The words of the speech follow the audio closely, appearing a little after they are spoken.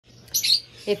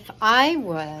If I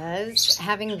was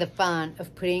having the fun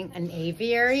of putting an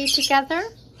aviary together,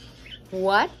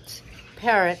 what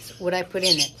parrots would I put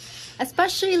in it?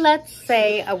 Especially, let's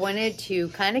say I wanted to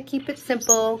kind of keep it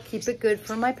simple, keep it good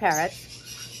for my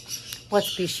parrots. What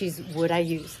species would I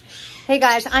use? Hey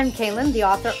guys, I'm Kaylin, the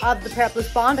author of The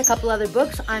Parrotlets Bond, a couple other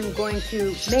books. I'm going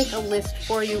to make a list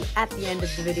for you at the end of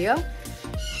the video.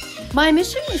 My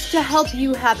mission is to help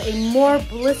you have a more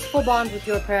blissful bond with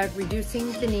your parrot,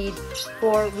 reducing the need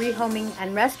for rehoming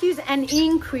and rescues and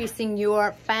increasing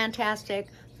your fantastic,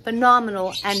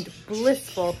 phenomenal, and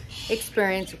blissful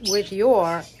experience with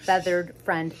your feathered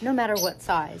friend, no matter what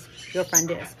size your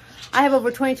friend is. I have over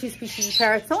 22 species of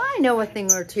parrots, so I know a thing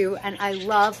or two, and I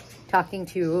love talking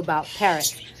to you about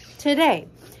parrots. Today,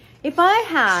 if I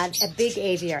had a big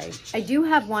aviary, I do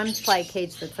have one flight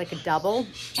cage that's like a double,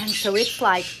 and so it's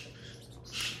like,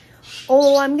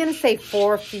 oh, I'm gonna say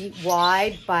 4 feet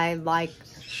wide by like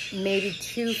maybe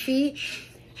 2 feet.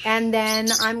 And then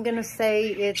I'm gonna say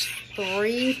it's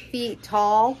 3 feet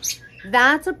tall.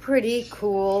 That's a pretty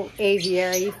cool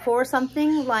aviary for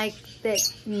something like that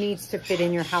needs to fit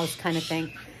in your house kind of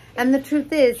thing. And the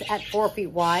truth is, at 4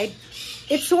 feet wide,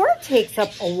 it sort of takes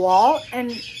up a wall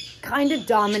and kind of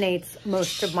dominates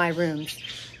most of my rooms,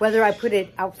 whether I put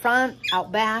it out front,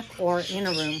 out back, or in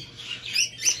a room.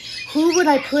 Who would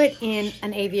I put in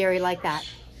an aviary like that?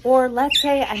 Or let's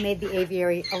say I made the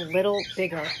aviary a little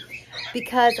bigger.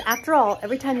 Because after all,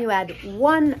 every time you add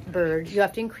one bird, you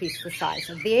have to increase the size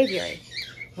of the aviary.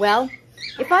 Well,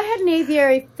 if I had an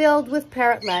aviary filled with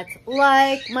parrotlets,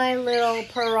 like my little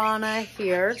piranha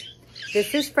here,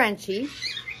 this is Frenchie,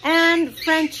 and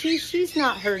Frenchie, she's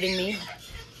not hurting me.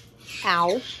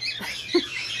 Ow.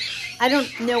 I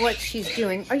don't know what she's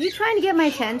doing. Are you trying to get my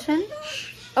attention?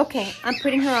 Okay, I'm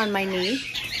putting her on my knee.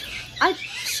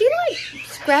 She like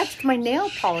scratched my nail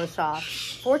polish off.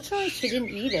 Fortunately, she didn't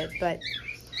eat it, but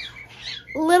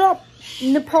little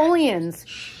Napoleons,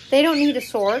 they don't need a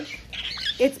sword.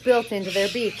 It's built into their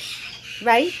beak,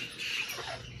 right?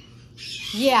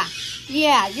 Yeah,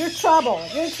 you're trouble,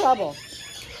 you're trouble.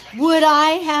 Would I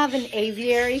have an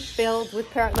aviary filled with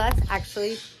parrotlets?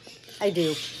 Actually, I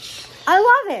do. I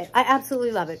love it. I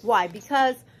absolutely love it. Why?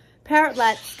 Because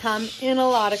parrotlets come in a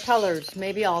lot of colors.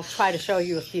 Maybe I'll try to show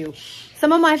you a few.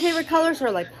 Some of my favorite colors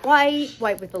are like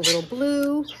white with a little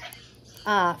blue.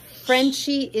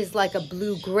 Frenchie is like a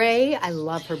blue-gray. I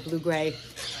love her blue-gray.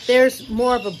 There's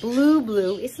more of a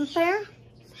blue-blue, isn't there?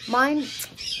 Mine,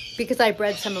 because I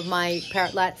bred some of my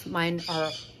parrotlets, mine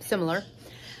are similar.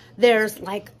 There's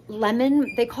like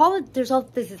lemon. They call it, this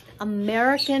is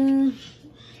American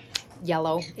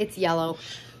yellow. It's yellow.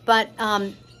 But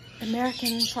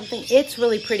American something. It's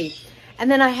really pretty. And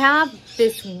then I have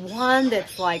this one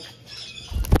that's like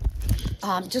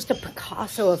just a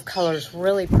Picasso of colors,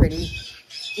 really pretty,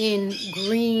 in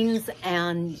greens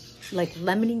and like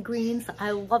lemony greens.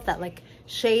 I love that, like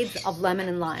shades of lemon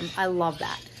and lime. I love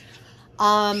that.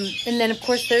 And then of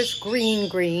course there's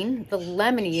green. The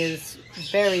lemony is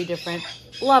very different.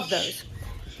 Love those.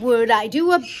 Would I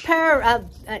do an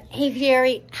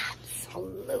aviary?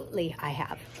 Absolutely, I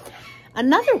have.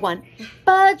 Another one,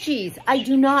 budgies. I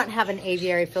do not have an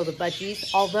aviary filled with budgies,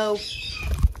 although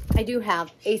I do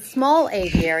have a small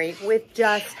aviary with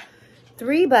just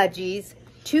 3 budgies,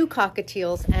 2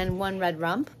 cockatiels, and 1 red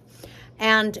rump.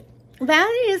 And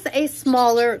that is a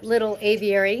smaller little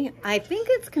aviary. I think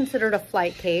it's considered a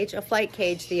flight cage. A flight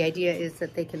cage, the idea is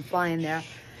that they can fly in there.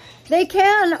 They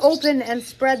can open and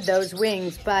spread those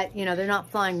wings, but, you know, they're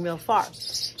not flying real far.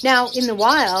 Now, in the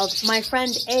wild, my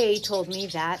friend A told me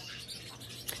that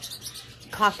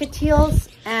cockatiels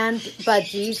and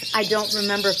budgies, I don't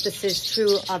remember if this is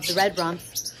true of the red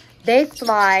rumps, they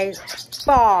fly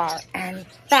far and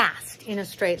fast in a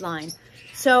straight line.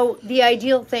 So the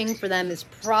ideal thing for them is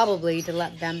probably to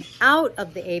let them out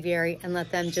of the aviary and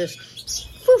let them just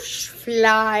whoosh,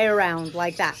 fly around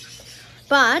like that.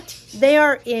 But they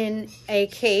are in a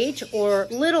cage or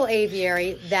little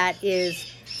aviary that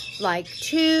is like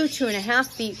 2.5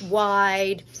 feet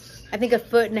wide, I think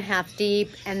 1.5 feet deep,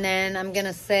 and then I'm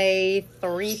gonna say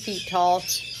 3 feet tall.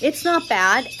 It's not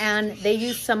bad, and they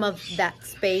use some of that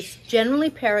space. Generally,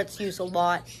 parrots use a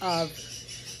lot of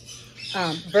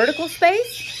vertical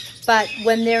space, but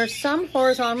when there's some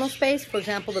horizontal space, for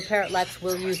example, the parrotlets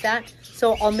will use that.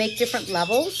 So I'll make different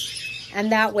levels, and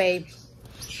that way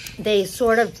they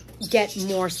sort of get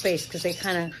more space because they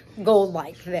kind of go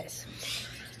like this.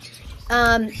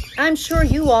 I'm sure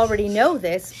you already know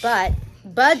this, but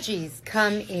budgies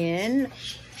come in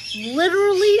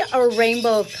literally a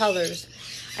rainbow of colors.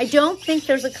 I don't think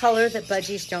there's a color that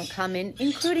budgies don't come in,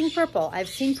 including purple. I've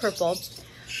seen purple.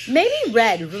 Maybe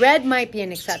red. Red might be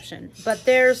an exception. But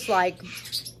there's like,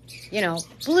 you know,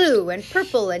 blue and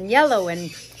purple and yellow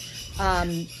and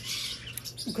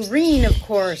green, of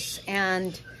course.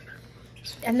 And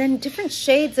then different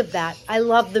shades of that. I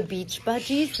love the beach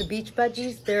budgies. The beach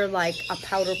budgies, they're like a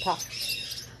powder puff.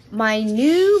 My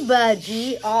new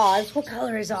budgie, Oz. What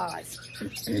color is Oz?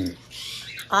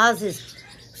 Oz is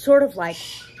sort of like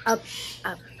a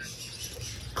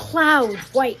cloud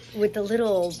white with a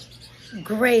little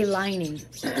gray lining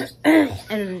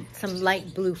and some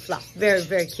light blue fluff. Very,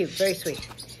 very cute. Very sweet.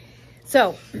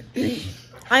 So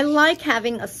I like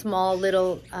having a small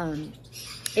little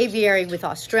aviary with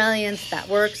Australians. That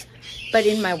works. But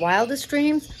in my wildest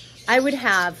dreams, I would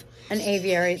have an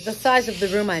aviary the size of the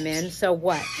room I'm in. So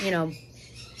what? You know,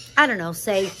 I don't know,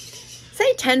 say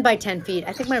 10 by 10 feet.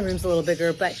 I think my room's a little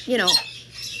bigger, but you know,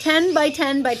 10 by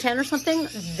 10 by 10 or something,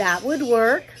 that would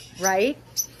work, right?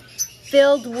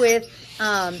 Filled with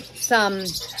some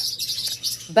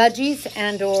budgies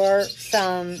and or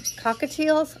some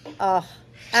cockatiels. Oh,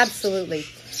 absolutely.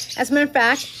 As a matter of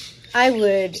fact, I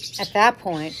would, at that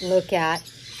point, look at,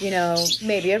 you know,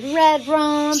 maybe a red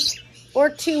romp or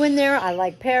two in there. I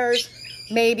like pairs.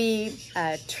 Maybe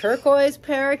a turquoise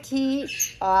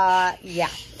parakeet. Yeah.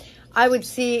 I would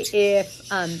see if,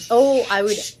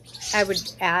 I would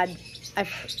add,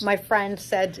 my friend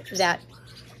said that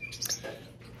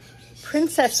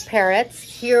princess parrots,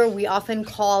 here we often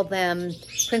call them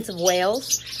Prince of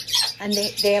Wales, and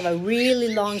they have a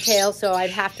really long tail, so I'd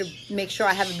have to make sure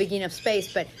I have a big enough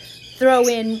space, but throw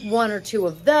in one or two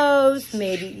of those,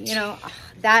 maybe, you know,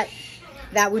 that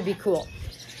would be cool.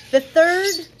 The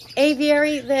third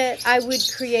aviary that I would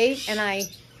create, and I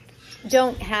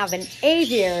don't have an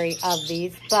aviary of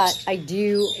these, but I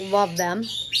do love them.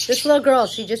 This little girl,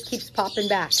 she just keeps popping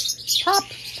back. Pop,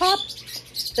 pop.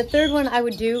 The third one I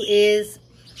would do is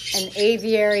an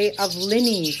aviary of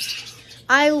Linnies.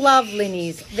 I love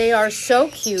Linnies. They are so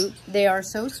cute. They are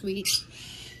so sweet.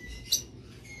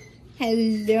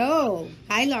 Hello.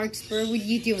 Hi, Larkspur. What are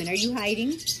you doing? Are you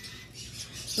hiding?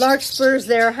 Larkspurs,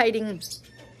 they're hiding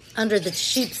under the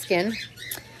sheepskin.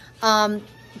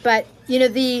 But, you know,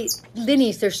 the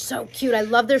Linnies, they're so cute. I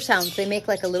love their sounds. They make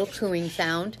like a little cooing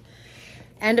sound.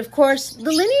 And, of course,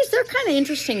 the Linnies, they're kind of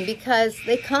interesting because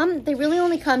they really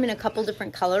only come in a couple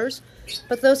different colors.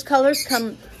 But those colors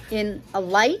come in a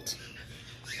light,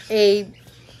 a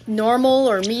normal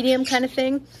or medium kind of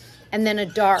thing, and then a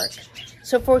dark.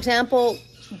 So, for example,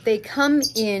 they come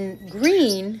in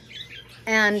green,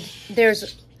 and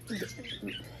there's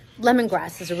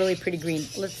lemongrass is a really pretty green.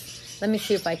 Let me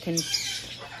see if I can.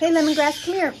 Hey, lemongrass,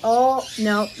 come here. Oh,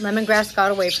 no, lemongrass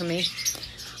got away from me.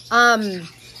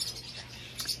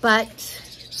 But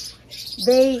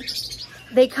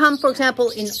they come, for example,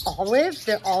 in olive.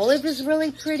 Their olive is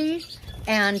really pretty.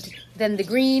 And then the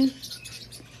green,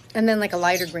 and then like a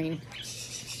lighter green.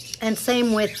 And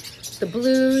same with the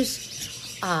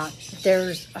blues.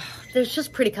 There's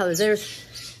just pretty colors.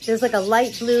 There's like a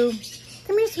light blue.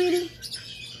 Come here, sweetie.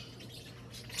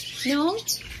 No?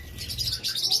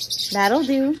 That'll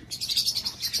do.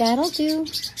 That'll do.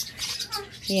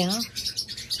 Yeah.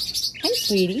 Hi,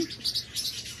 sweetie.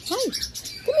 Hi.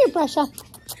 Come here, Prussia.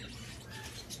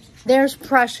 There's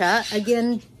Prussia.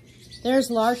 Again, there's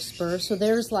Larkspur. So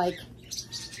there's like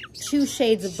 2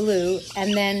 shades of blue.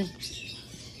 And then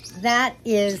that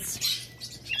is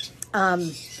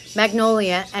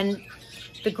Magnolia. And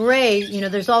the gray, you know,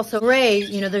 there's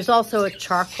also a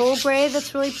charcoal gray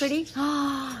that's really pretty.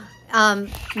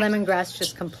 Lemongrass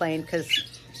just complained because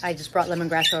I just brought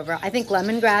lemongrass over. I think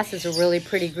lemongrass is a really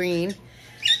pretty green.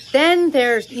 Then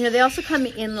there's, you know, they also come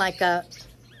in like a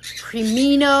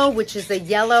cremino, which is a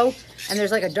yellow, and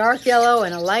there's like a dark yellow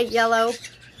and a light yellow,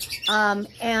 and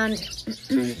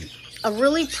a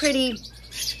really pretty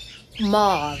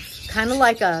mauve, kind of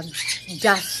like a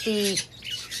dusty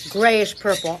grayish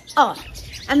purple. Oh,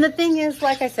 and the thing is,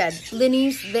 like I said,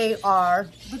 Linnies, they are,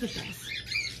 look at this.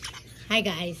 Hi,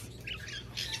 guys.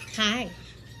 Hi.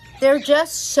 They're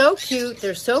just so cute.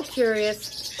 They're so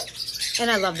curious, and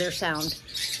I love their sound.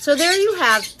 So there you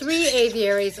have 3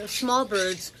 aviaries of small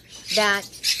birds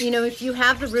that, you know, if you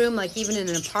have the room, like even in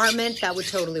an apartment, that would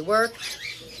totally work.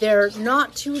 They're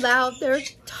not too loud. They're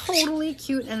totally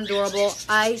cute and adorable.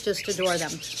 I just adore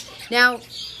them. Now,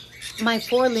 my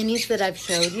 4 Linnies that I've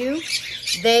showed you,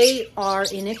 they are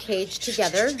in a cage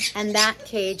together, and that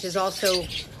cage is also,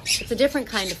 it's a different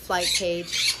kind of flight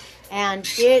cage, and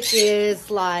it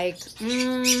is like,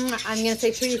 I'm going to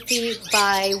say 3 feet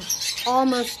by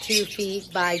almost 2 feet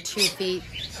by 2 feet.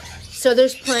 So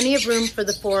there's plenty of room for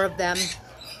the 4 of them.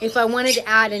 If I wanted to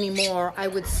add any more, I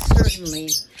would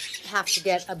certainly have to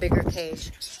get a bigger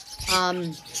cage.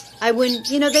 I wouldn't,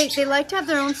 you know, they like to have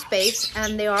their own space,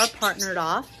 and they are partnered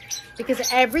off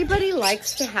because everybody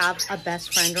likes to have a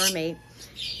best friend or a mate.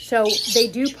 So they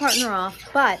do partner off,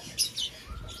 but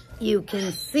you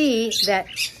can see that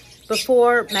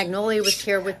before Magnolia was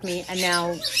here with me and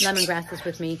now Lemongrass is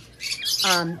with me,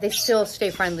 they still stay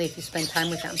friendly if you spend time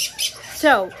with them.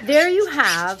 So there you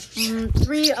have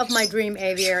 3 of my dream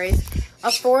aviaries. A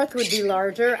 4th would be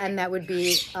larger, and that would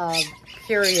be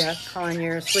Curia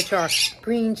conures, which are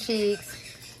green cheeks,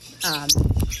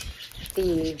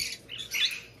 the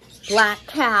black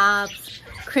caps,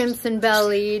 crimson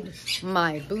bellied,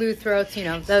 my blue throats, you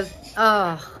know, those,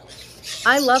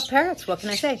 I love parrots, what can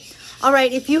I say? All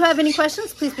right, if you have any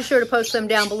questions, please be sure to post them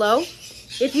down below.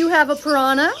 If you have a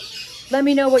piranha, let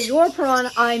me know what your piranha,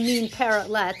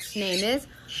 Parrotlets name is.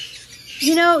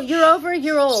 You know, you're over a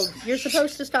year old. You're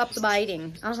supposed to stop the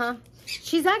biting.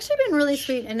 She's actually been really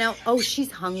sweet, and now, oh, she's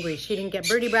hungry. She didn't get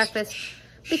birdie breakfast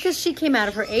because she came out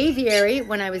of her aviary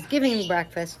when I was giving me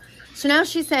breakfast. So now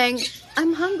she's saying,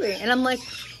 I'm hungry. And I'm like,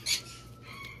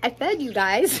 I fed you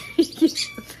guys.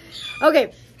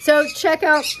 Okay, so check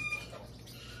out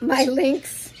my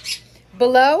links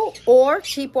below, or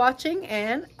keep watching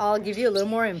and I'll give you a little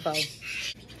more info.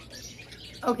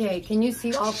 Okay, can you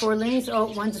see all 4 Linnies?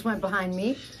 Oh, one just went behind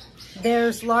me.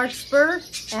 There's Larkspur,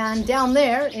 and down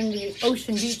there in the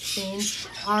Ocean Beach scene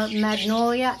are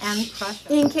Magnolia and Crush.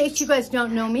 In case you guys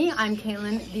don't know me, I'm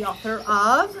Kaylin, the author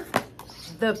of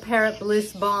The Parrot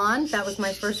Bliss Bond. That was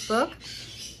my first book,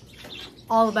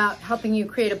 all about helping you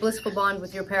create a blissful bond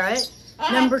with your parrot.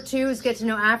 Number 2 is Get to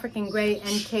Know African Gray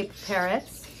and Cape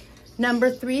Parrots. Number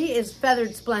 3 is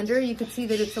Feathered Splendor. You can see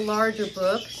that it's a larger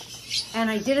book. And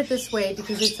I did it this way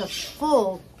because it's a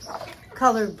full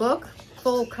colored book,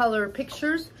 full color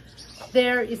pictures.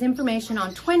 There is information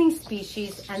on 20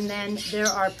 species, and then there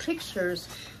are pictures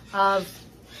of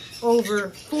over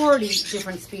 40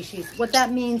 different species. What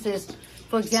that means is,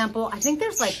 for example, I think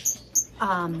there's like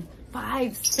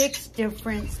 5, 6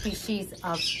 different species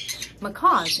of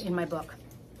macaws in my book.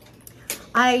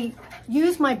 I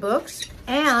use my books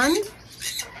and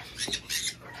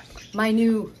my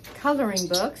new coloring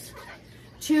books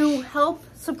to help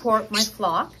support my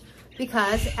flock,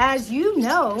 because as you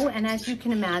know, and as you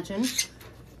can imagine,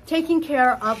 taking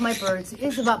care of my birds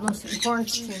is of utmost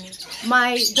importance to me.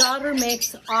 My daughter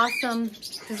makes awesome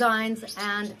designs,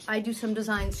 and I do some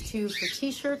designs too for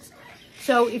t-shirts.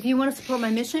 So if you want to support my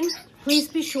mission, please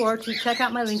be sure to check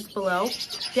out my links below.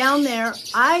 Down there,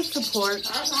 I support,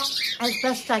 as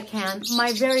best I can,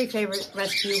 my very favorite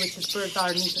rescue, which is Bird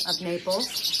Gardens of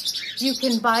Naples. You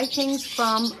can buy things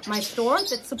from my store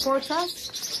that supports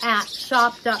us at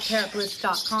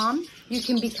shop.parrotbliss.com. You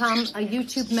can become a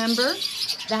YouTube member.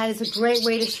 That is a great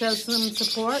way to show some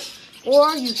support.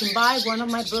 Or you can buy one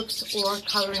of my books or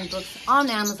coloring books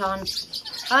on Amazon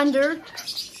under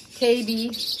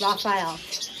KB Raphael.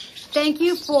 Thank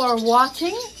you for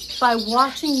watching. By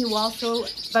watching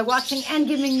and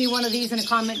giving me one of these in a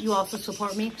comment, you also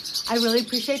support me. I really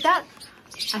appreciate that.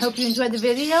 I hope you enjoyed the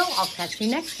video. I'll catch you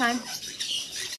next time.